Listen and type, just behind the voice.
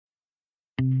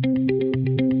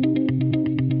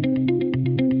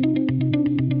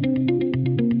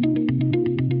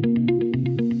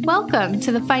Welcome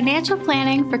to the Financial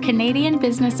Planning for Canadian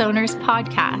Business Owners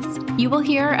podcast. You will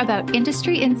hear about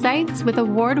industry insights with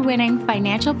award-winning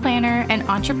financial planner and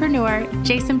entrepreneur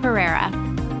Jason Pereira.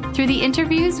 Through the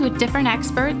interviews with different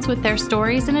experts with their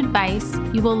stories and advice,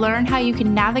 you will learn how you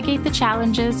can navigate the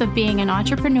challenges of being an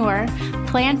entrepreneur,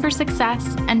 plan for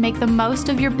success, and make the most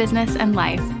of your business and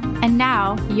life. And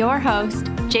now, your host,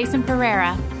 Jason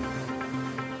Pereira.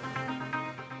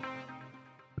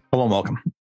 Hello and welcome.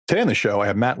 Today on the show, I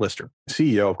have Matt Lister,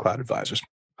 CEO of Cloud Advisors.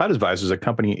 Cloud Advisors is a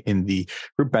company in the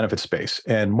group benefit space.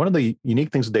 And one of the unique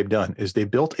things that they've done is they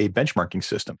built a benchmarking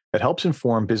system that helps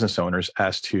inform business owners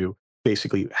as to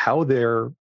basically how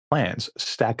their plans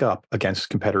stack up against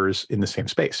competitors in the same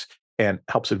space and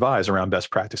helps advise around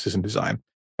best practices and design.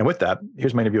 And with that,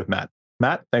 here's my interview with Matt.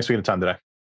 Matt, thanks for getting the time today.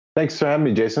 Thanks for having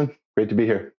me, Jason. Great to be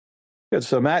here. Good.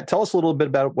 So Matt, tell us a little bit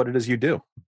about what it is you do.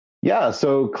 Yeah,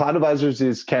 so Cloud Advisors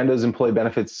is Canada's employee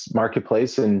benefits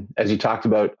marketplace. And as you talked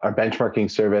about, our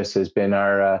benchmarking service has been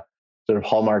our sort of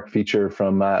hallmark feature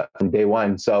from day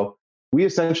one. So we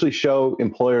essentially show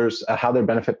employers how their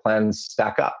benefit plans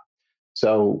stack up.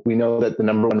 So we know that the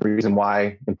number one reason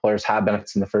why employers have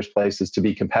benefits in the first place is to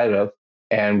be competitive.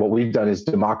 And what we've done is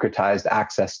democratized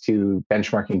access to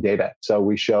benchmarking data. So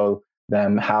we show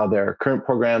them how their current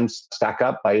programs stack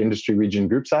up by industry, region,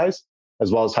 group size,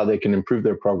 as well as how they can improve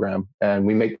their program. And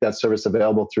we make that service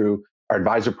available through our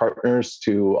advisor partners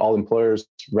to all employers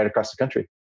right across the country.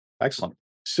 Excellent.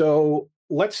 So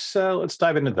let's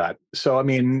dive into that. So, I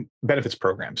mean, benefits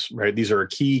programs, right? These are a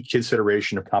key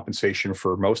consideration of compensation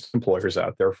for most employers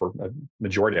out there, for a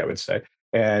majority, I would say.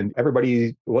 And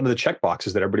everybody, one of the check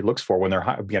boxes that everybody looks for when they're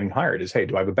getting hired is, hey,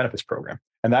 do I have a benefits program?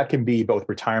 And that can be both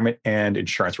retirement and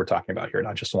insurance we're talking about here,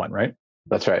 not just one, right?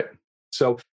 That's right.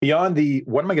 So beyond the,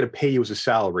 what am I going to pay you as a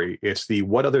salary? It's the,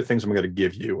 what other things am I going to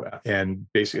give you? And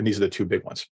basically, and these are the two big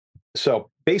ones. So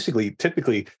basically,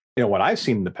 typically, what I've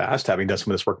seen in the past, having done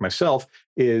some of this work myself,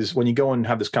 is when you go and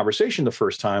have this conversation the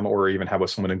first time, or even have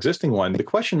with someone existing one, the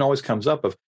question always comes up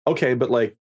of, okay, but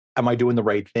like, am I doing the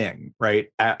right thing, right?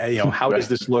 How does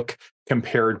this look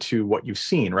compared to what you've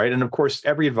seen, right? And of course,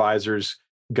 every advisor's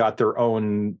got their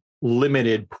own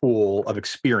limited pool of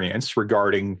experience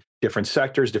regarding different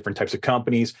sectors, different types of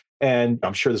companies. And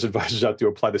I'm sure there's advisors out there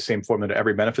who apply the same formula to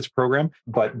every benefits program,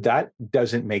 but that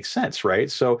doesn't make sense, right?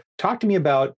 So talk to me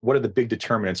about what are the big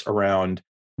determinants around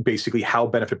basically how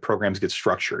benefit programs get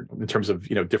structured in terms of,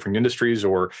 different industries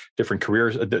or different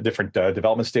careers, different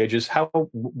development stages.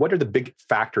 What are the big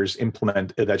factors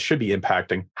that should be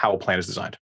impacting how a plan is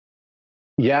designed?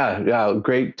 Yeah,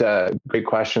 great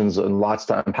questions and lots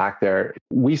to unpack there.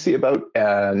 We see about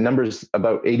numbers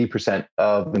about 80%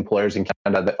 of employers in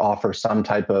Canada that offer some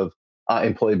type of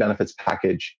employee benefits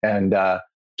package. And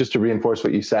just to reinforce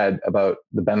what you said about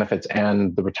the benefits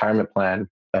and the retirement plan,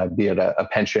 be it a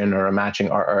pension or a matching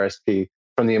RRSP,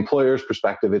 from the employer's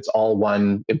perspective, it's all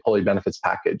one employee benefits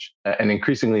package. And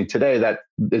increasingly today, that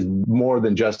is more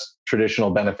than just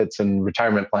traditional benefits and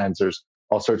retirement plans. There's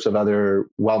all sorts of other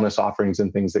wellness offerings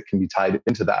and things that can be tied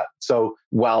into that. So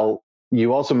while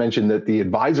you also mentioned that the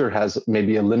advisor has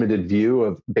maybe a limited view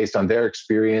of based on their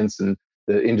experience and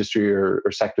the industry or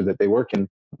sector that they work in,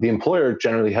 the employer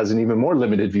generally has an even more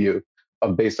limited view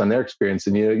of based on their experience.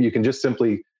 And you can just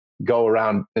simply go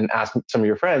around and ask some of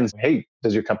your friends, hey,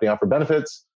 does your company offer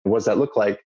benefits? What does that look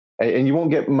like? And you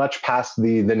won't get much past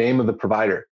the name of the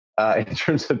provider. In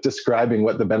terms of describing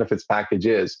what the benefits package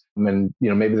is. And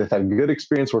maybe they've had a good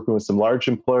experience working with some large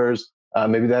employers.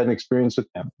 Maybe they had an experience with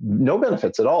no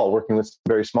benefits at all, working with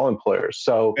very small employers.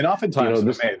 So, and oftentimes,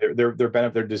 their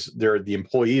the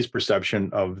employee's perception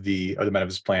of the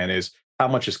benefits plan is how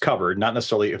much is covered, not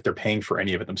necessarily if they're paying for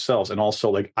any of it themselves. And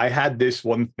also, like, I had this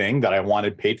one thing that I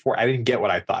wanted paid for. I didn't get what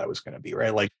I thought it was going to be,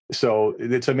 right? Like, so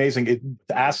it's amazing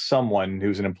to ask someone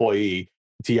who's an employee,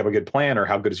 do you have a good plan or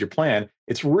how good is your plan?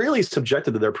 It's really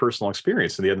subjective to their personal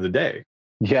experience at the end of the day.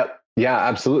 Yep. Yeah,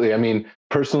 absolutely. I mean,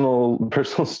 personal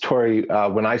story.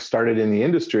 When I started in the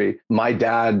industry, my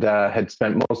dad had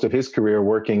spent most of his career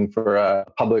working for a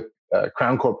public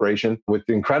crown corporation with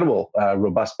incredible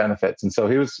robust benefits. And so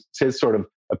his sort of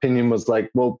opinion was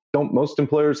like, well, don't most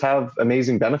employers have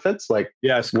amazing benefits? Like,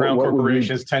 yes, crown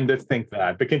corporations tend to think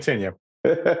that, but continue.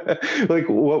 Like,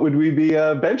 what would we be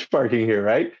benchmarking here,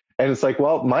 right? And it's like,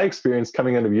 well, my experience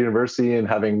coming out of university and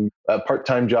having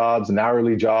part-time jobs and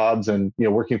hourly jobs and,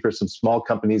 working for some small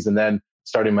companies and then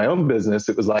starting my own business,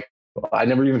 it was like, well, I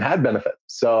never even had benefits.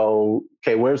 So,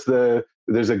 okay,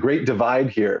 there's a great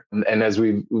divide here. And as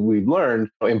we've learned,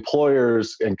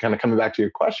 employers, and kind of coming back to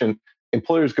your question,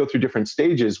 employers go through different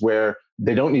stages where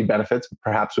they don't need benefits.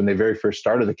 Perhaps when they very first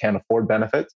started, they can't afford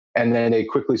benefits. And then they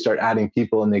quickly start adding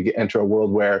people and they enter a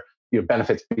world where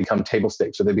benefits become table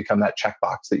stakes, or they become that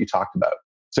checkbox that you talked about.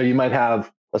 So you might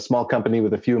have a small company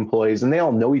with a few employees and they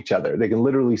all know each other. They can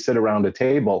literally sit around a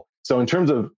table. So in terms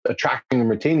of attracting and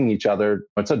retaining each other,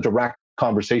 it's a direct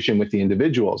conversation with the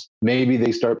individuals. Maybe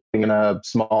they start putting in a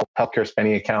small healthcare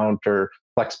spending account or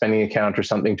flex spending account or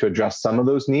something to address some of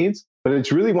those needs. But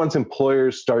it's really once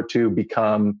employers start to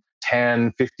become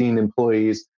 10, 15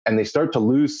 employees, and they start to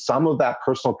lose some of that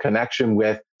personal connection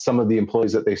with some of the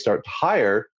employees that they start to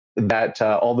hire, that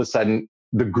all of a sudden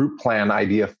the group plan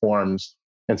idea forms.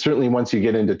 And certainly once you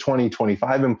get into 20,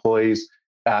 25 employees,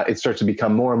 it starts to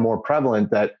become more and more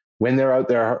prevalent that when they're out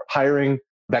there hiring,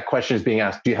 that question is being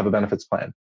asked, do you have a benefits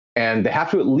plan? And they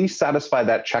have to at least satisfy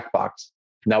that checkbox.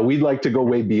 Now, we'd like to go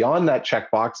way beyond that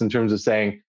checkbox in terms of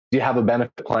saying, do you have a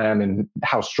benefit plan and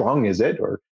how strong is it,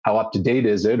 or how up to date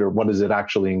is it, or what does it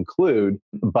actually include?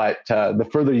 But the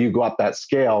further you go up that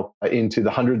scale into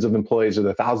the hundreds of employees or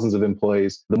the thousands of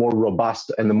employees, the more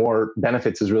robust and the more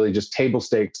benefits is really just table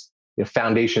stakes.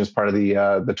 Foundation is part of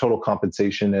the total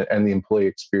compensation and the employee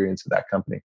experience of that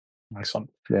company. Excellent.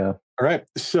 Yeah. All right.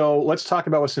 So let's talk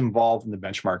about what's involved in the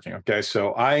benchmarking. Okay.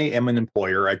 So I am an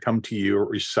employer. I come to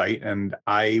your site and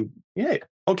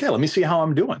okay, let me see how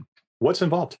I'm doing. What's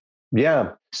involved?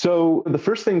 Yeah. So the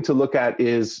first thing to look at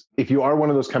is, if you are one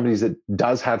of those companies that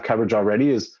does have coverage already,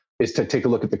 is to take a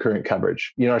look at the current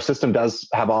coverage. Our system does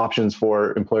have options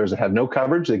for employers that have no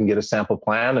coverage. They can get a sample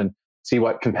plan and see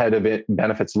what competitive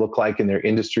benefits look like in their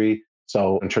industry.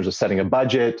 So in terms of setting a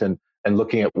budget and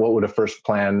looking at what would a first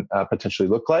plan potentially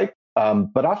look like.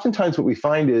 But oftentimes what we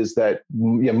find is that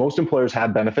most employers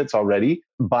have benefits already,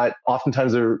 but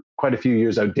oftentimes they're quite a few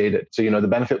years outdated. So, the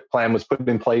benefit plan was put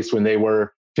in place when they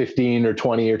were 15 or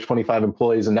 20 or 25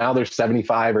 employees, and now there's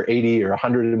 75 or 80 or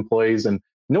 100 employees, and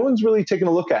no one's really taken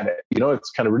a look at it.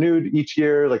 It's kind of renewed each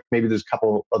year. Like maybe there's a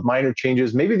couple of minor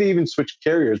changes. Maybe they even switched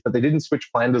carriers, but they didn't switch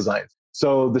plan designs.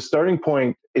 So the starting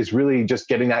point is really just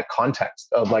getting that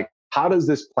context of like, how does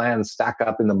this plan stack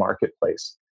up in the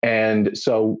marketplace? And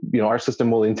so, our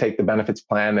system will intake the benefits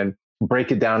plan and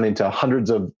break it down into hundreds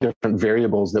of different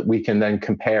variables that we can then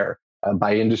compare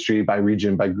by industry, by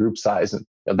region, by group size. And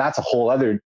that's a whole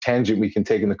other tangent we can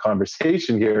take in the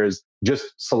conversation here, is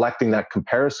just selecting that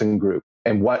comparison group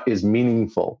and what is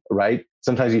meaningful, right?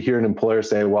 Sometimes you hear an employer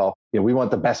say, well, we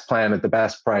want the best plan at the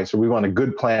best price, or we want a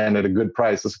good plan at a good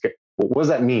price. It's okay. Well, what does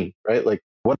that mean, right? Like,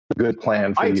 what's a good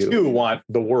plan for you? I too want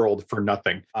the world for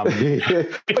nothing. But you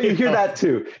hear that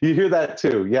too. You hear that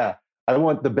too. Yeah. I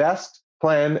want the best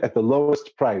plan at the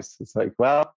lowest price. It's like,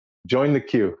 well, join the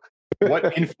queue.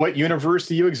 What universe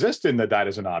do you exist in that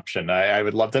is an option? I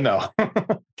would love to know.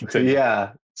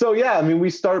 Yeah. So we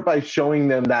start by showing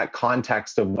them that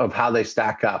context of how they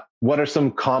stack up. What are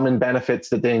some common benefits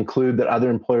that they include that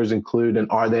other employers include, and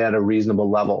are they at a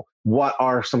reasonable level? What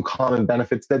are some common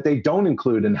benefits that they don't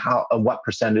include, and what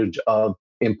percentage of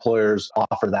employers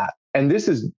offer that? And this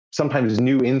is sometimes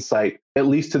new insight, at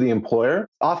least to the employer.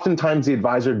 Oftentimes the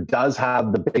advisor does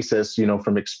have the basis,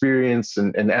 from experience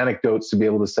and anecdotes to be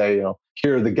able to say,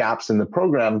 here are the gaps in the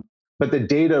program. But the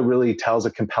data really tells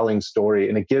a compelling story,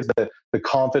 and it gives the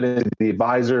confidence to the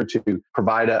advisor to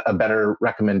provide a better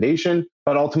recommendation,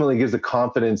 but ultimately gives the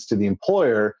confidence to the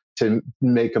employer to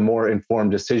make a more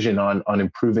informed decision on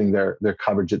improving their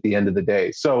coverage at the end of the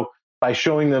day. So by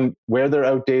showing them where they're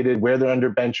outdated, where they're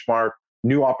under benchmark,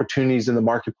 new opportunities in the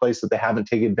marketplace that they haven't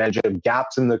taken advantage of,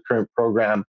 gaps in the current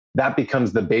program, that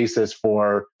becomes the basis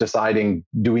for deciding,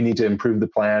 do we need to improve the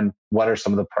plan? What are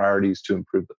some of the priorities to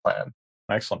improve the plan?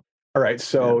 Excellent. All right.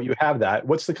 So you have that.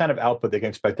 What's the kind of output they can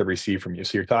expect to receive from you?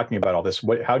 So you're talking about all this.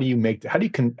 How do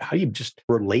you just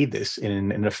relay this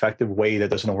in an effective way that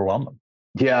doesn't overwhelm them?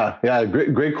 Yeah.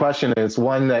 Great question. And it's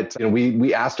one that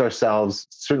we asked ourselves,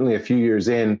 certainly a few years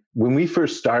in. When we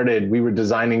first started, we were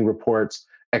designing reports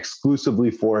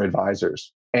exclusively for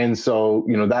advisors. And so,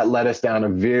 that led us down a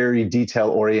very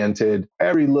detail-oriented,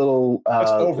 every little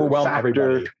Let's overwhelm factor.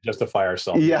 Everybody to justify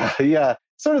ourselves. Yeah.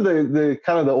 Sort of the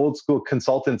kind of the old school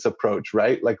consultant's approach,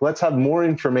 right? Like, let's have more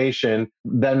information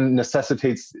than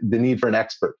necessitates the need for an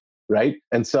expert, right?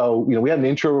 And so, we had an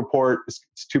intro report, it's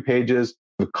 2 pages,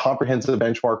 a comprehensive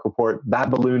benchmark report, that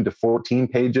ballooned to 14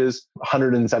 pages,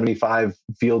 175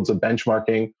 fields of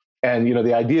benchmarking. And,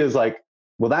 the idea is like,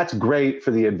 well, that's great for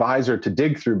the advisor to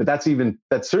dig through, but that's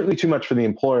certainly too much for the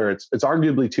employer. It's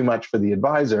arguably too much for the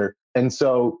advisor. And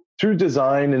so through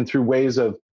design and through ways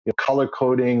of color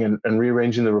coding and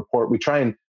rearranging the report, we try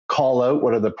and call out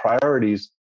what are the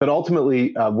priorities. But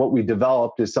ultimately, what we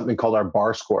developed is something called our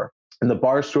bar score. And the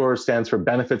bar score stands for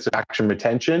benefits of action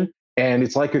retention. And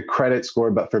it's like a credit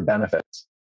score, but for benefits.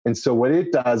 And so what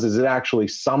it does is it actually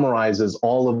summarizes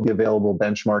all of the available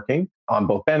benchmarking on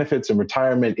both benefits and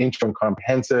retirement, intro and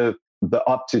comprehensive, the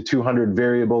up to 200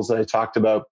 variables that I talked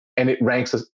about. And it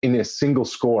ranks in a single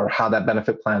score how that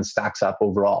benefit plan stacks up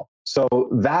overall. So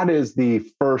that is the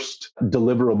first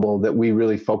deliverable that we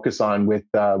really focus on with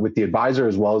the advisor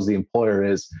as well as the employer,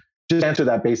 is just answer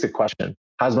that basic question.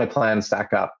 How's my plan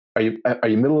stack up? Are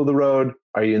you middle of the road?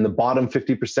 Are you in the bottom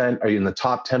 50%? Are you in the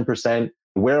top 10%?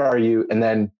 Where are you? And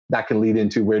then that can lead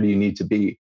into where do you need to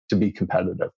be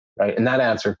competitive, right? And that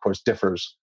answer, of course,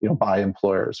 differs, by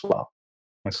employer as well.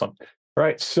 Excellent. All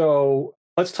right. So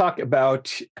let's talk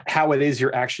about how it is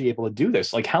you're actually able to do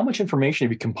this. Like, how much information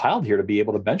have you compiled here to be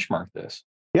able to benchmark this?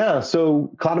 Yeah,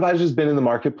 so Cloud Advisor has been in the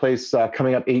marketplace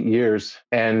coming up 8 years.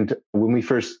 And when we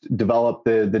first developed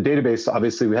the database,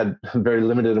 obviously we had a very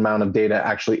limited amount of data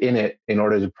actually in it in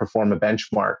order to perform a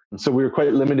benchmark. So we were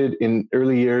quite limited in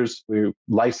early years. We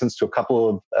licensed to a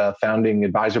couple of founding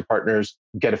advisor partners,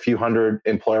 get a few hundred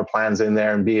employer plans in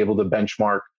there and be able to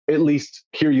benchmark. At least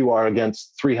here you are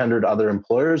against 300 other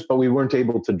employers, but we weren't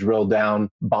able to drill down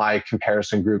by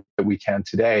comparison group that we can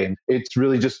today. And it's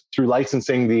really just through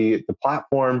licensing the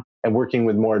platform and working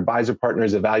with more advisor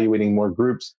partners, evaluating more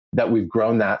groups, that we've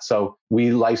grown that. So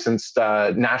we licensed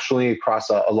nationally across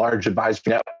a large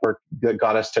advisory network that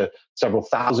got us to several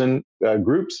thousand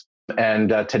groups. And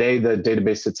today the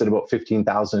database sits at about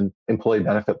 15,000 employee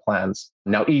benefit plans.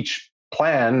 Now each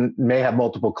plan may have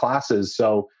multiple classes.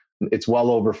 So it's well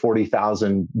over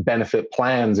 40,000 benefit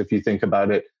plans, if you think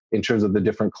about it, in terms of the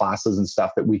different classes and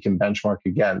stuff that we can benchmark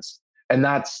against. And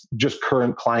that's just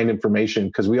current client information,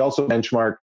 because we also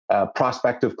benchmark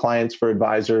prospective clients for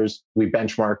advisors. We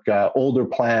benchmark older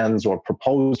plans or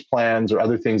proposed plans or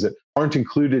other things that aren't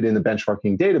included in the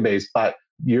benchmarking database. But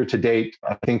year to date,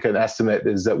 I think an estimate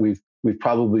is that we've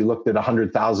probably looked at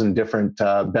 100,000 different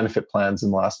benefit plans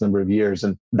in the last number of years.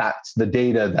 And that's the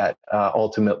data that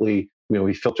ultimately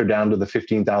we filter down to the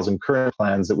 15,000 current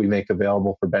plans that we make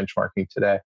available for benchmarking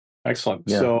today. Excellent.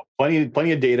 Yeah. So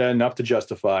plenty of data, enough to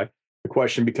justify. The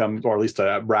question becomes, or at least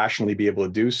to rationally be able to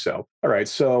do so. All right.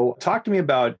 So talk to me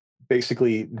about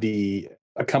basically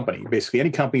a company, basically any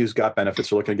company who's got benefits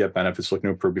or looking to get benefits, looking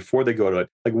to improve before they go to it.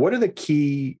 Like, what are the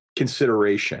key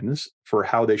considerations for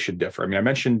how they should differ? I mean, I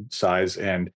mentioned size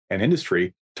and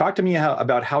industry. Talk to me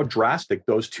about how drastic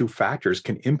those two factors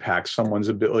can impact someone's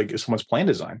plan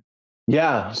design.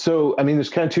 Yeah. So, I mean, there's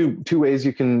kind of two ways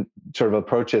you can sort of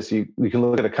approach this. You can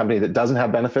look at a company that doesn't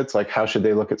have benefits, like how should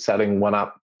they look at setting one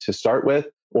up to start with,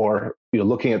 or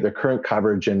looking at their current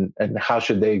coverage and how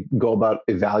should they go about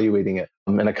evaluating it.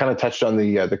 And I kind of touched on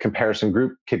the comparison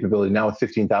group capability. Now with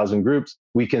 15,000 groups,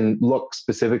 we can look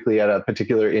specifically at a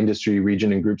particular industry,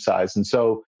 region, and group size. And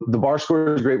so the bar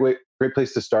score is a great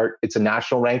place to start. It's a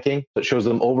national ranking that shows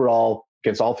them overall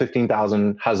against all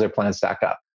 15,000, how's their plan stack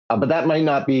up. But that might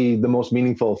not be the most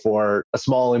meaningful for a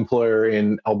small employer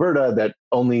in Alberta that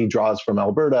only draws from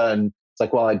Alberta. And it's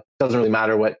like, well, it doesn't really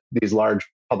matter what these large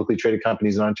publicly traded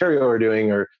companies in Ontario are doing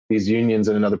or these unions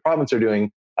in another province are doing.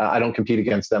 I don't compete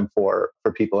against them for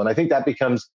people. And I think that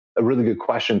becomes a really good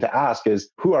question to ask is,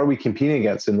 who are we competing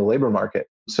against in the labor market?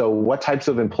 So what types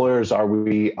of employers are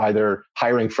we either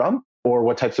hiring from, or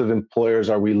what types of employers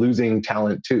are we losing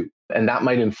talent to? And that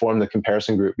might inform the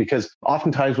comparison group, because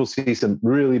oftentimes we'll see some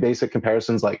really basic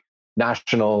comparisons like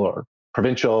national or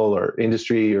provincial or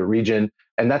industry or region.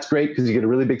 And that's great because you get a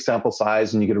really big sample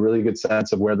size and you get a really good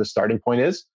sense of where the starting point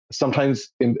is. Sometimes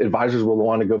advisors will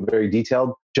want to go very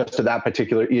detailed just to that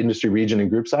particular industry, region, and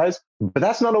group size. But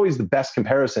that's not always the best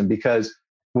comparison, because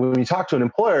when you talk to an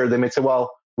employer, they may say,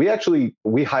 well,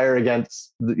 we hire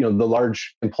against the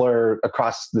large employer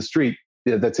across the street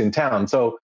that's in town.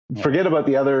 So forget about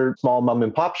the other small mom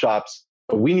and pop shops.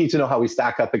 We need to know how we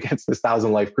stack up against this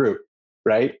 1,000 life group,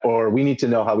 right? Or we need to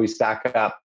know how we stack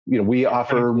up. We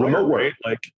offer remote work.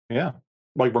 Right?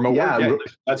 Like remote work. Yeah,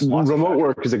 that's remote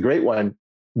work is a great one.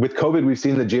 With COVID, we've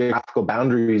seen the geographical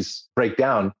boundaries break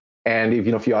down. And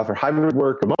if you offer hybrid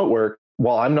work, remote work,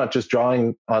 well, I'm not just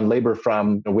drawing on labor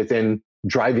from within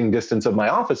driving distance of my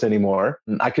office anymore.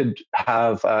 I could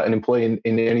have an employee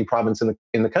in any province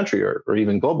in the country or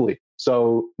even globally.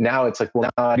 So now it's like, well,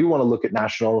 now I do want to look at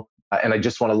national and I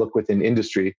just want to look within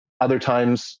industry. Other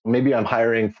times, maybe I'm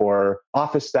hiring for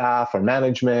office staff or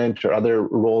management or other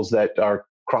roles that are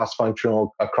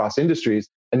cross-functional across industries,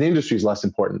 and the industry is less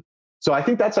important. So I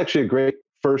think that's actually a great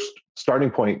first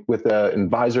starting point with the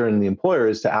advisor and the employer,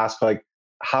 is to ask, like,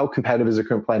 how competitive is the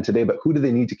current plan today, but who do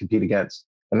they need to compete against?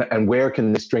 And where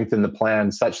can they strengthen the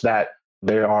plan such that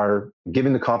They are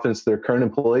giving the confidence to their current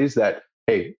employees that,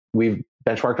 hey, we've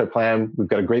benchmarked our plan. We've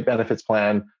got a great benefits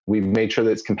plan. We've made sure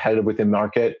that it's competitive within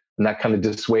market. And that kind of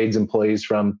dissuades employees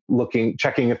from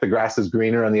checking if the grass is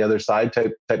greener on the other side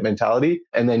type mentality.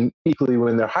 And then equally,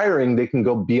 when they're hiring, they can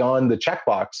go beyond the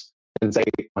checkbox and say,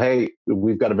 hey,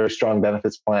 we've got a very strong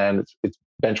benefits plan. It's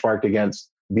benchmarked against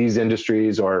these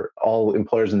industries or all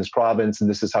employers in this province, and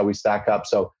this is how we stack up.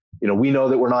 So, we know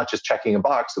that we're not just checking a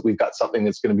box, that we've got something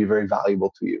that's going to be very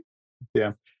valuable to you.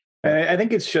 Yeah. And I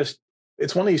think it's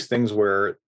one of these things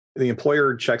where the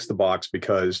employer checks the box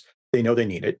because they know they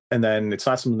need it. And then it's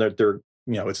not something that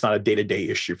it's not a day-to-day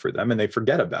issue for them and they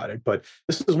forget about it. But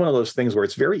this is one of those things where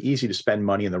it's very easy to spend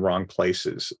money in the wrong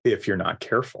places if you're not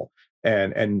careful.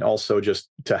 And also just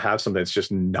to have something that's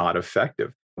just not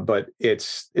effective. But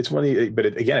it's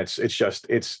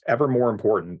ever more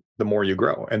important the more you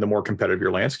grow and the more competitive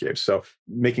your landscape. So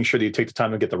making sure that you take the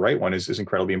time to get the right one is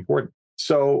incredibly important.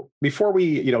 So before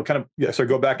we,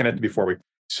 go back in it before we.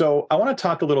 So I want to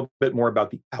talk a little bit more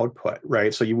about the output,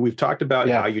 right? So we've talked about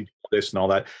how you do this and all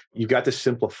that. You've got this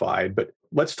simplified, but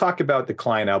let's talk about the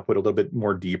client output a little bit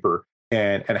more deeper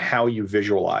and how you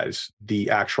visualize the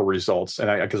actual results.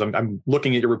 And because I'm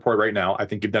looking at your report right now, I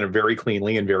think you've done it very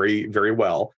cleanly and very, very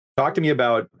well. Talk to me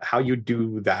about how you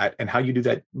do that and how you do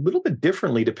that a little bit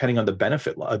differently depending on the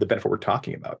benefit we're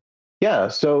talking about. Yeah.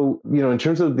 So, in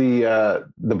terms of the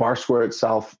bar score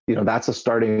itself, that's a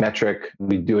starting metric.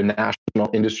 We do a national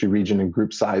industry region and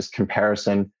group size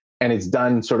comparison, and it's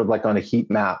done sort of like on a heat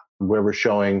map where we're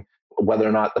showing whether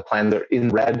or not the plans are in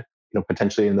red,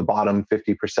 potentially in the bottom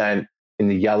 50%, in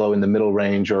the yellow, in the middle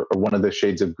range, or one of the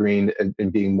shades of green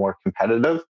and being more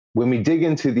competitive. When we dig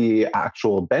into the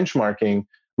actual benchmarking,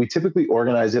 we typically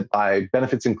organize it by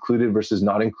benefits included versus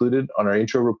not included on our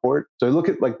intro report. So I look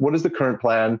at what is the current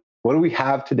plan? What do we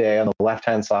have today on the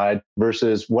left-hand side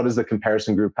versus what does the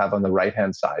comparison group have on the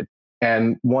right-hand side?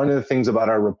 And one of the things about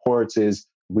our reports is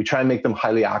we try and make them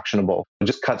highly actionable.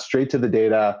 Just cut straight to the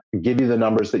data, give you the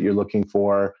numbers that you're looking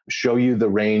for, show you the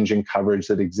range and coverage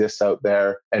that exists out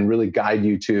there, and really guide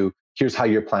you to here's how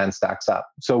your plan stacks up.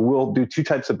 So we'll do two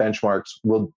types of benchmarks.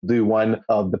 We'll do one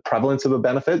of the prevalence of a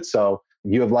benefit. So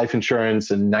you have life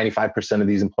insurance and 95% of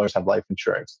these employers have life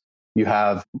insurance. You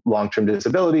have long-term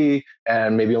disability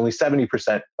and maybe only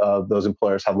 70% of those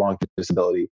employers have long-term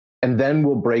disability. And then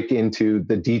we'll break into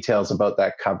the details about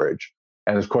that coverage.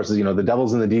 And of course, the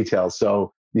devil's in the details.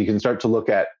 So you can start to look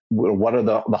at what are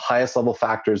the highest level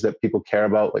factors that people care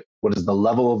about? Like, what is the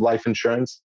level of life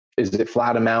insurance? Is it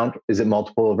flat amount? Is it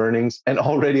multiple of earnings? And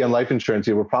already on life insurance,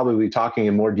 we're probably talking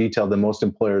in more detail than most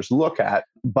employers look at,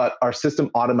 but our system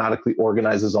automatically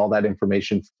organizes all that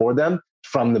information for them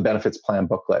from the benefits plan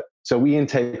booklet. So we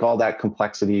intake all that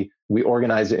complexity, we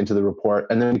organize it into the report,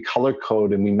 and then we color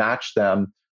code and we match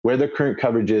them where their current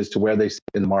coverage is to where they sit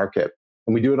in the market.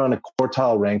 And we do it on a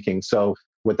quartile ranking. So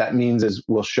what that means is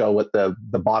we'll show what the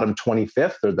bottom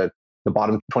 25th or the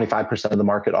bottom 25% of the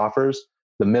market offers,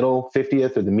 the middle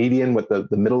 50th or the median, what the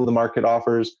middle of the market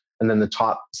offers, and then the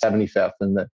top 75th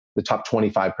and the top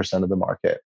 25% of the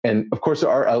market. And of course, there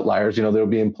are outliers. There'll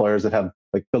be employers that have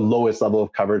like the lowest level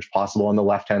of coverage possible on the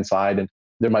left-hand side. And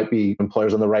there might be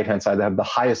employers on the right-hand side that have the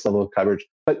highest level of coverage.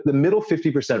 But the middle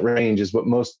 50% range is what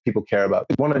most people care about.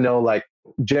 They want to know,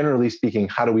 generally speaking,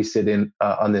 how do we sit in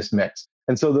on this mix?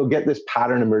 And so they'll get this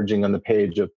pattern emerging on the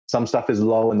page of some stuff is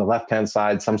low on the left-hand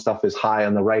side, some stuff is high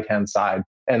on the right-hand side.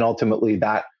 And ultimately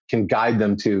that can guide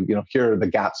them to, here are the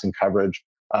gaps in coverage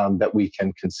that we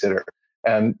can consider.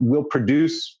 And we'll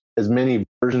produce as many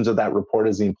versions of that report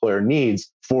as the employer needs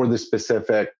for the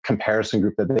specific comparison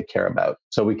group that they care about.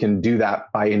 So we can do that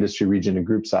by industry, region, and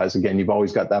group size. Again, you've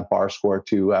always got that bar score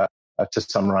to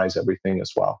summarize everything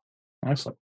as well.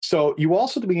 Excellent. So you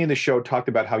also, at the beginning of the show, talked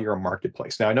about how you're a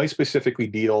marketplace. Now, I know you specifically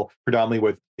deal predominantly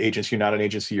with agents. You're not an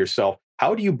agency yourself.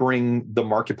 How do you bring the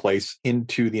marketplace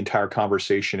into the entire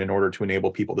conversation in order to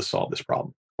enable people to solve this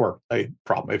problem, or a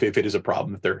problem, if it is a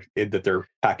problem, that their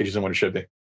package isn't what it should be?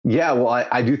 Yeah, well,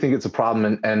 I do think it's a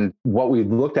problem. And what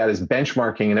we've looked at is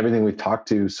benchmarking and everything we've talked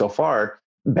to so far.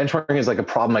 Benchmarking is like a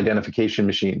problem identification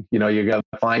machine. You're going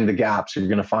to find the gaps. You're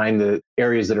going to find the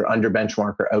areas that are under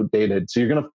benchmark or outdated. So you're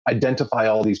going to identify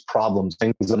all these problems,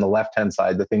 things on the left-hand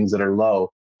side, the things that are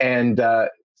low. And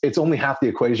it's only half the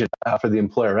equation for the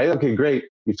employer, right? Okay, great.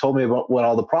 You've told me about what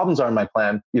all the problems are in my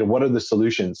plan. What are the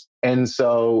solutions? And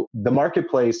so the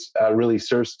marketplace really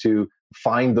serves to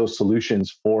find those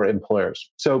solutions for employers.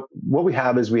 So what we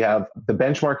have is we have the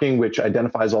benchmarking, which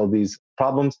identifies all these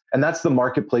problems. And that's the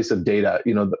marketplace of data,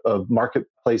 a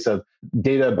marketplace of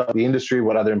data about the industry,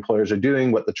 what other employers are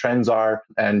doing, what the trends are,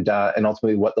 and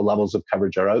ultimately what the levels of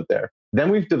coverage are out there. Then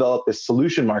we've developed this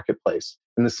solution marketplace.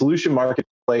 And the solution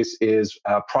marketplace is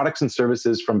products and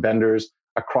services from vendors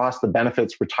across the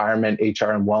benefits, retirement,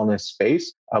 HR, and wellness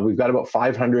space. We've got about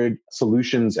 500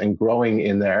 solutions and growing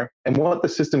in there. And what the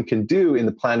system can do in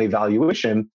the plan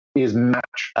evaluation is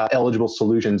match eligible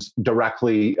solutions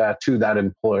directly to that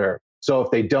employer. So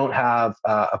if they don't have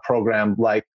a program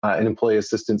like an employee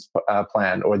assistance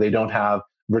plan, or they don't have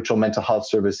virtual mental health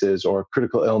services or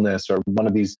critical illness or one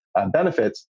of these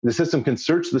benefits, the system can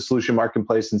search the solution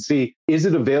marketplace and see, is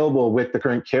it available with the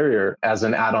current carrier as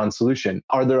an add-on solution?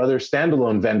 Are there other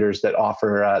standalone vendors that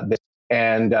offer this?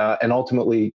 And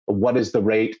ultimately, what is the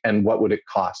rate and what would it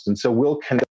cost? And so we'll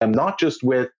connect them not just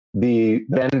with the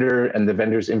vendor and the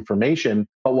vendor's information,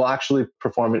 but we'll actually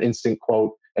perform an instant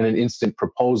quote and an instant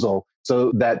proposal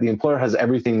so that the employer has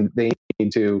everything they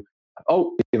need to,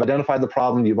 you've identified the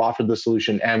problem, you've offered the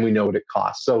solution, and we know what it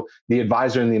costs. So the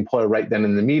advisor and the employer right then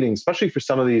in the meeting, especially for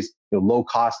some of these low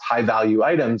cost, high value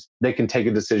items, they can take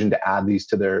a decision to add these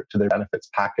to their benefits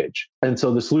package. And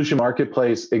so the solution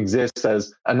marketplace exists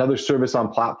as another service on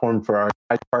platform for our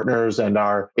partners and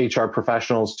our HR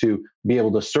professionals to be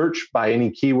able to search by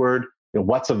any keyword,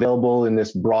 what's available in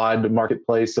this broad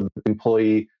marketplace of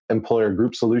employer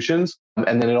group solutions.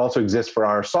 And then it also exists for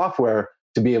our software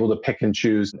to be able to pick and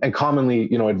choose. And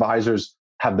commonly, advisors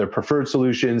have their preferred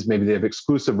solutions, maybe they have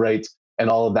exclusive rates, and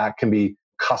all of that can be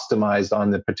customized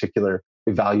on the particular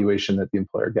evaluation that the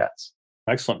employer gets.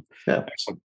 Excellent. Yeah.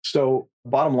 Excellent. So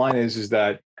bottom line is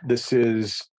that this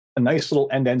is a nice little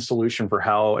end-to-end solution for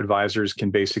how advisors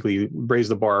can basically raise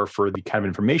the bar for the kind of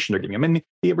information they're getting. I mean,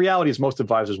 the reality is most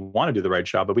advisors want to do the right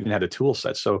job, but we didn't have the tool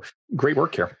set. So great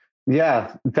work here.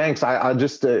 Yeah, thanks. I'll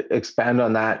just expand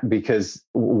on that, because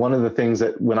one of the things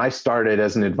that when I started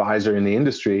as an advisor in the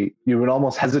industry, you would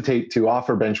almost hesitate to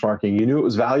offer benchmarking. You knew it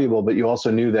was valuable, but you also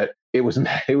knew that it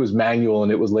was manual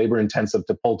and it was labor intensive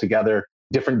to pull together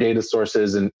different data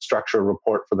sources and structure a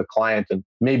report for the client. And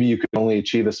maybe you could only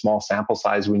achieve a small sample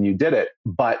size when you did it.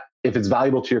 But if it's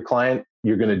valuable to your client,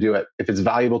 you're going to do it. If it's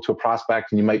valuable to a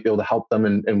prospect and you might be able to help them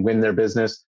and win their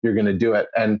business, you're going to do it.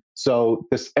 And so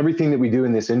everything that we do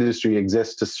in this industry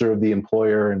exists to serve the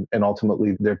employer and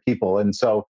ultimately their people. And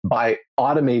so by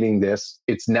automating this,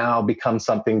 it's now become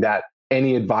something that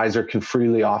any advisor can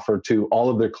freely offer to all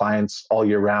of their clients all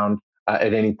year round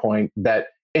at any point, that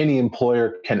any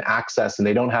employer can access, and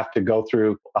they don't have to go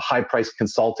through a high-priced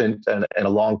consultant and a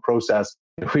long process.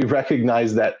 We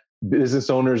recognize that business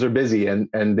owners are busy and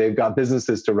they've got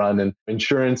businesses to run, and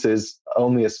insurance is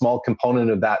only a small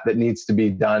component of that needs to be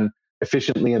done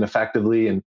efficiently and effectively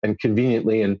and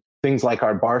conveniently. And things like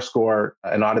our bar score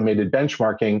and automated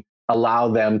benchmarking allow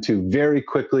them to very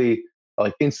quickly,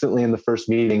 like instantly in the first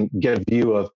meeting, get a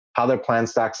view of how their plan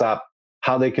stacks up,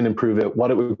 how they can improve it,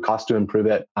 what it would cost to improve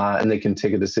it, and they can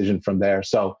take a decision from there.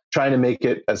 So trying to make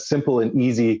it as simple and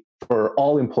easy for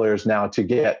all employers now to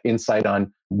get insight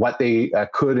on what they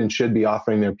could and should be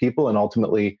offering their people, and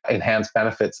ultimately enhance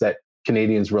benefits that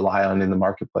Canadians rely on in the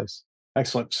marketplace.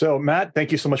 Excellent. So Matt,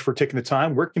 thank you so much for taking the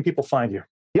time. Where can people find you?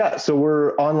 Yeah, so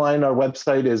we're online. Our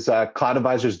website is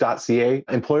cloudadvisors.ca.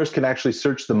 Employers can actually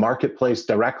search the marketplace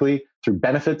directly through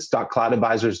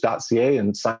benefits.cloudadvisors.ca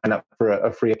and sign up for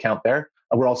a free account there.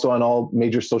 We're also on all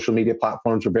major social media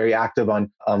platforms. We're very active on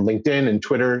LinkedIn and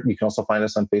Twitter. You can also find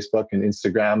us on Facebook and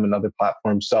Instagram and other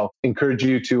platforms. So encourage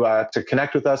you to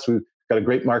connect with us. We've got a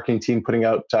great marketing team putting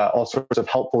out all sorts of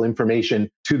helpful information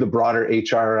to the broader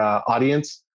HR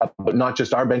audience, but not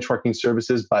just our benchmarking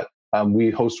services, but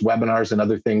we host webinars and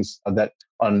other things that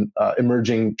on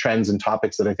emerging trends and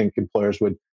topics that I think employers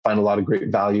would find a lot of great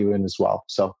value in as well.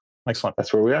 So excellent.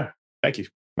 That's where we are. Thank you,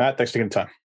 Matt. Thanks for taking the time.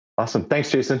 Awesome. Thanks,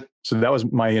 Jason. So that was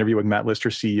my interview with Matt Lister,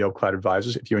 CEO of Cloud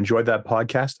Advisors. If you enjoyed that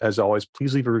podcast, as always,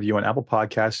 please leave a review on Apple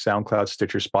Podcasts, SoundCloud,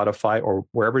 Stitcher, Spotify, or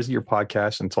wherever is your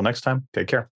podcast. Until next time, take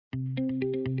care.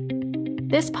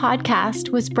 This podcast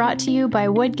was brought to you by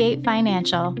Woodgate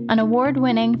Financial, an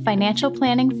award-winning financial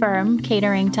planning firm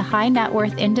catering to high net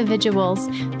worth individuals,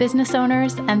 business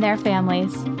owners, and their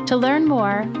families. To learn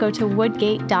more, go to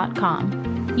woodgate.com.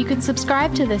 You can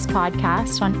subscribe to this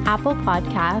podcast on Apple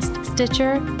Podcast,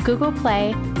 Stitcher, Google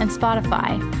Play, and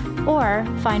Spotify, or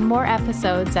find more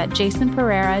episodes at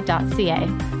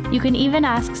jasonpereira.ca. You can even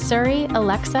ask Siri,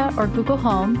 Alexa, or Google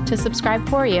Home to subscribe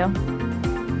for you.